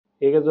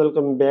Hey guys,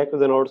 welcome back to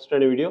the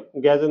outstanding video.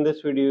 Guys, in this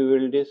video,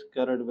 we will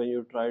discuss when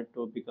you try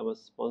to become a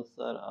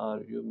sponsor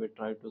or you may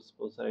try to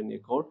sponsor any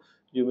account,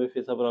 you may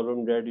face a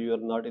problem that you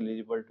are not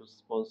eligible to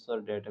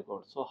sponsor that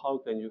account. So how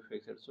can you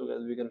fix it? So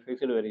guys, we can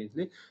fix it very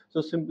easily. So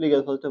simply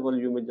guys, first of all,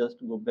 you may just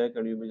go back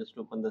and you may just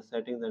open the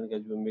settings and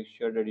guys, you may make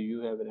sure that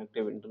you have an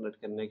active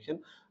internet connection.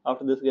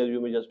 After this guys,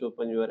 you may just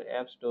open your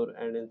app store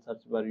and in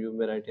search bar, you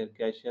may write here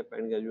Cash App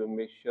and guys, you may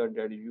make sure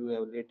that you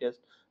have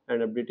latest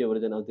and updated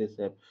version of this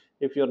app.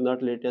 If you're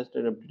not latest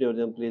and updated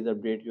version, please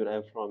update your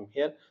app from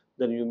here.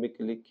 Then you may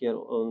click here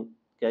on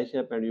Cash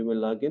App and you may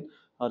log in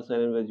or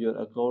sign in with your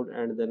account,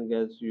 and then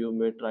guys you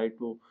may try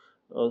to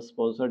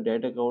sponsor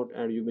that account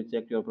and you may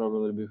check your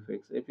problem will be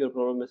fixed. If your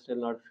problem is still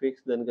not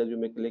fixed, then guys you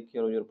may click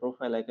here on your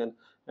profile icon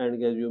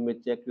and guys you may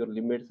check your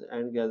limits,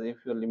 and guys if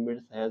your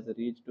limits has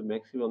reached to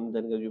maximum,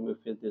 then guys you may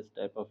face this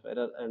type of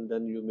error and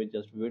then you may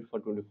just wait for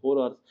 24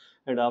 hours,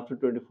 and after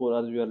 24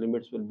 hours your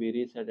limits will be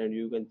reset and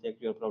you can check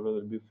your problem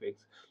will be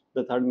fixed.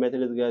 The third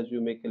method is guys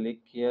you may click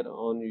here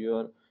on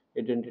your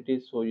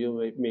identity, so you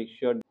may make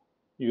sure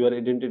your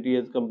identity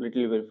is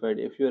completely verified.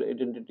 If your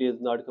identity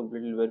is not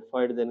completely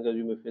verified, then guys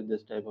you may face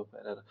this type of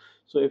error.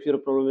 So if your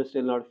problem is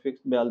still not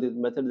fixed by all these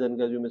methods, then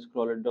guys you may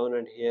scroll it down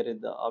and here is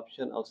the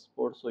option of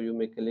support, so you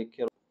may click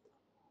here.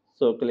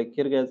 So click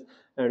here guys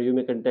and you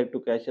may contact to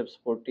Cash App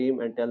support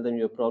team and tell them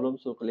your problem.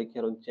 So click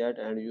here on chat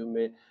and you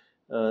may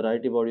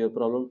write about your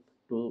problem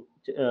to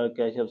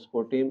Cash App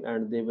support team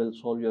and they will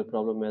solve your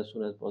problem as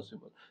soon as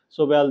possible.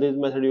 So by all these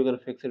methods you can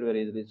fix it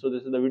very easily. So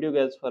this is the video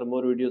guys. For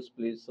more videos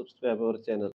please subscribe our channel.